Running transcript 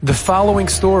The following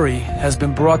story has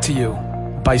been brought to you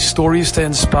by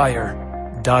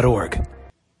StoriesToInspire.org.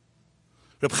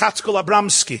 Reb Chatzkel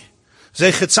Abramsky,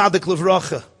 Zecher Tzadik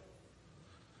Levracha,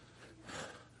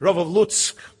 Rav of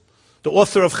Lutsk, the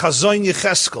author of Chazon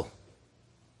Yecheskel.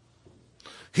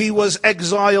 He was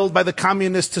exiled by the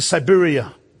communists to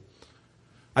Siberia,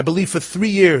 I believe for 3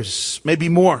 years, maybe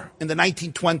more, in the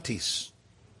 1920s.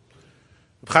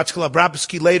 Reb Chatzkel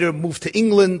Abramsky later moved to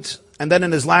England, and then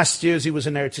in his last years he was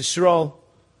in Eretz Yisrael.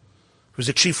 He was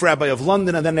the chief rabbi of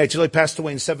London, and then Eretz Yisrael passed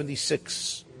away in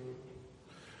 1976.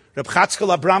 Reb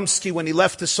Chatzkel Abramsky, when he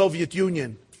left the Soviet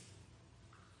Union,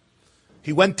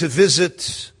 he went to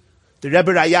visit the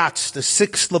Rebbe Rayatz, the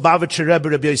 6th Lubavitcher Rebbe,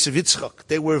 Rebbe Yosef Yitzchak.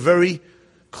 They were very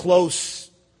close.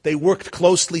 They worked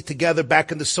closely together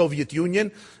back in the Soviet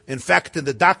Union. In fact, in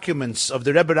the documents of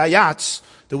the Rebbe Rayatz,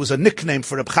 there was a nickname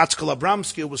for Reb Chatzkel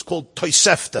Abramsky. It was called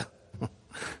Tosefta,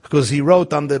 because he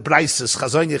wrote on the Breises,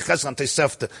 Chazon Yecheskel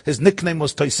Tosefta. His nickname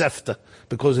was Tosefta,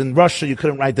 because in Russia you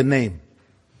couldn't write the name.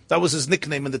 That was his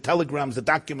nickname in the telegrams, the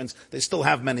documents. They still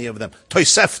have many of them.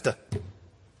 Tosefta.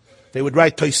 They would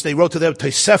write, they wrote to them,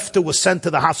 Tosefta was sent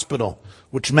to the hospital,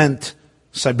 which meant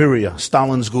Siberia,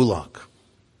 Stalin's Gulag.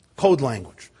 Code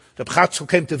language. Reb Chatzkel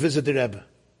came to visit the Rebbe.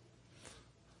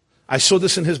 I saw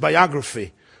this in his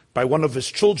biography. By one of his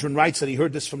children writes that he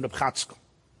heard this from Reb Chatzkel.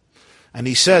 And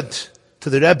he said to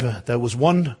the Rebbe, there was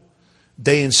one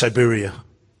day in Siberia,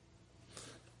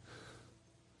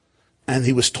 and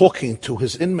he was talking to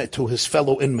his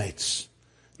fellow inmates.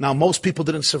 Now, most people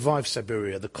didn't survive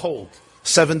Siberia. The cold,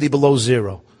 70 below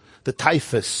zero, the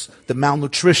typhus, the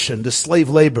malnutrition, the slave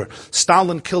labor.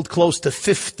 Stalin killed close to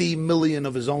 50 million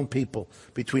of his own people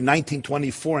between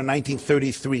 1924 and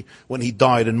 1933, when he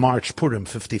died in March, Purim,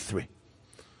 53.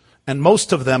 And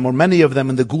most of them, or many of them,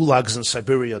 in the gulags in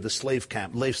Siberia, the slave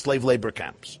labor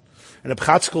camps. And Reb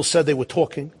Chatzkel said they were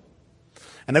talking,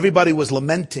 and everybody was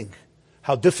lamenting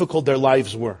how difficult their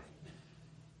lives were.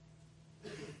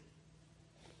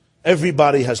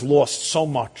 Everybody has lost so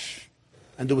much,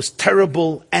 and there was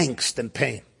terrible angst and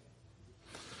pain.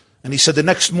 And he said the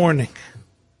next morning,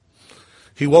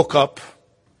 he woke up,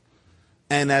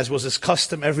 and as was his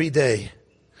custom every day,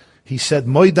 he said,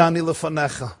 Moidani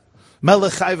lefanecha,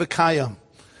 melech chai v'kayam,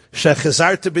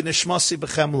 shechazarta b'nishmasi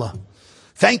b'chemla.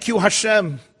 Thank you,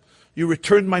 Hashem. You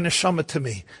returned my neshama to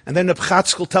me. And then Reb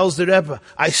Chatzkel tells the Rebbe,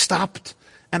 I stopped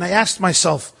and I asked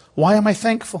myself, why am I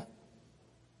thankful?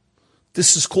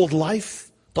 This is called life.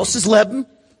 Das ist Leben.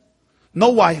 No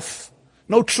wife,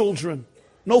 no children,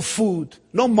 no food,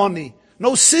 no money,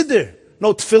 no siddur,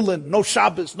 no tefillin, no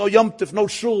Shabbos, no Yom Tov, no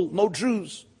shul, no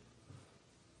Jews,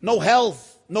 no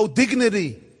health, no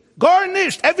dignity.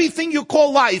 Garnished. Everything you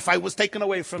call life, I was taken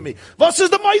away from me. Was is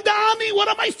the Maidani? What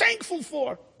am I thankful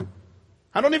for?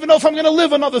 I don't even know if I'm going to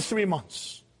live another 3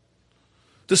 months.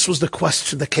 This was the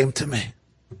question that came to me.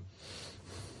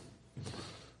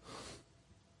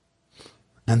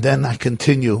 And then I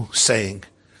continue saying,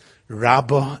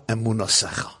 Rabba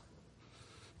emunasecha.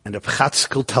 And Reb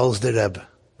Chatzkel tells the Rebbe,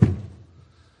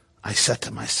 I said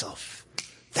to myself,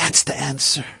 that's the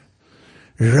answer.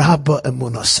 Rabba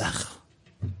emunasecha.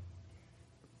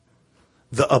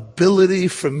 The ability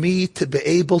for me to be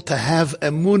able to have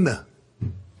emunah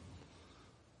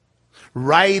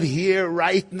right here,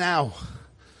 right now,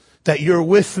 that you're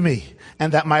with me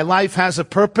and that my life has a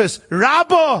purpose.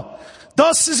 Rabba,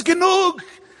 das ist genug.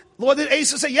 Lord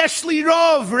Asa say, Yeshli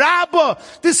Rav, Rabba,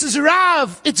 this is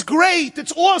Rav. It's great,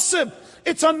 it's awesome.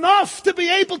 It's enough to be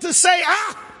able to say,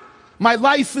 my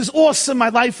life is awesome, my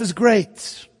life is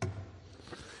great.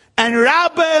 And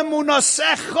Rabba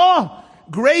emunasecha,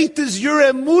 great is your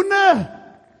emunah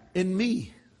in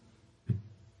me.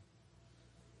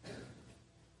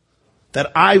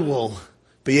 That I will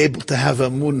be able to have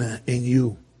emunah in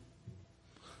you.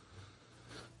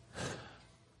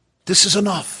 This is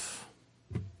enough.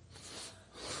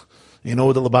 You know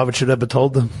what the Lubavitcher Rebbe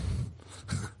told them?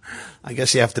 I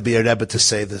guess you have to be a Rebbe to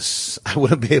say this. I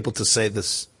wouldn't be able to say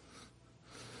this.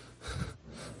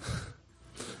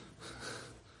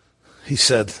 He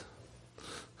said,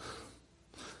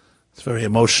 it's very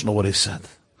emotional what he said.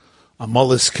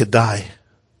 Amolis kedai,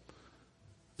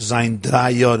 sein 3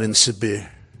 Jahre in Sibir,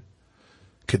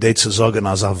 kedei zu sagen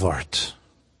as a Wort.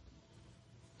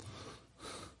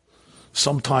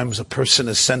 Sometimes a person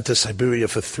is sent to Siberia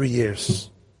for 3 years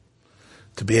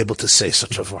to be able to say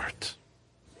such a word.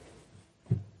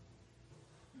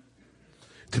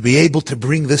 To be able to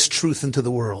bring this truth into the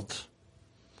world.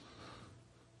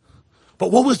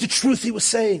 But what was the truth he was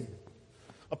saying?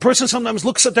 A person sometimes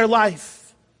looks at their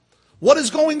life. What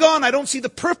is going on? I don't see the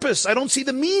purpose. I don't see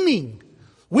the meaning.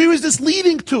 Where is this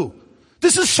leading to?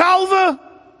 This is shalva.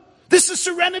 This is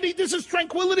serenity. This is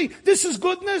tranquility. This is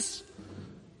goodness.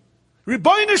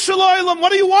 Ribono shel olam,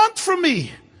 what do you want from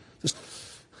me?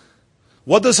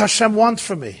 What does Hashem want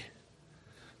from me?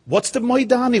 What's the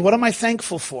moidani? What am I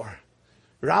thankful for?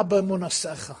 Rabba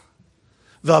emunasecha.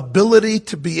 The ability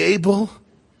to be able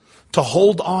to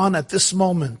hold on at this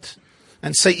moment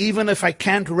and say, even if I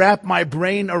can't wrap my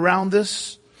brain around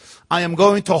this, I am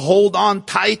going to hold on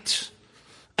tight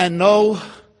and know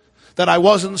that I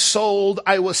wasn't sold,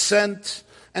 I was sent,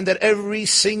 and that every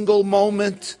single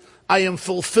moment I am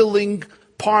fulfilling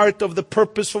part of the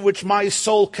purpose for which my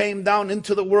soul came down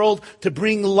into the world, to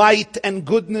bring light and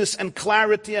goodness and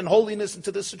clarity and holiness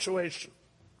into this situation.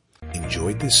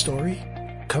 Enjoyed this story?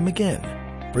 Come again.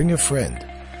 Bring a friend.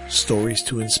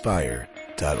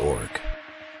 StoriesToInspire.org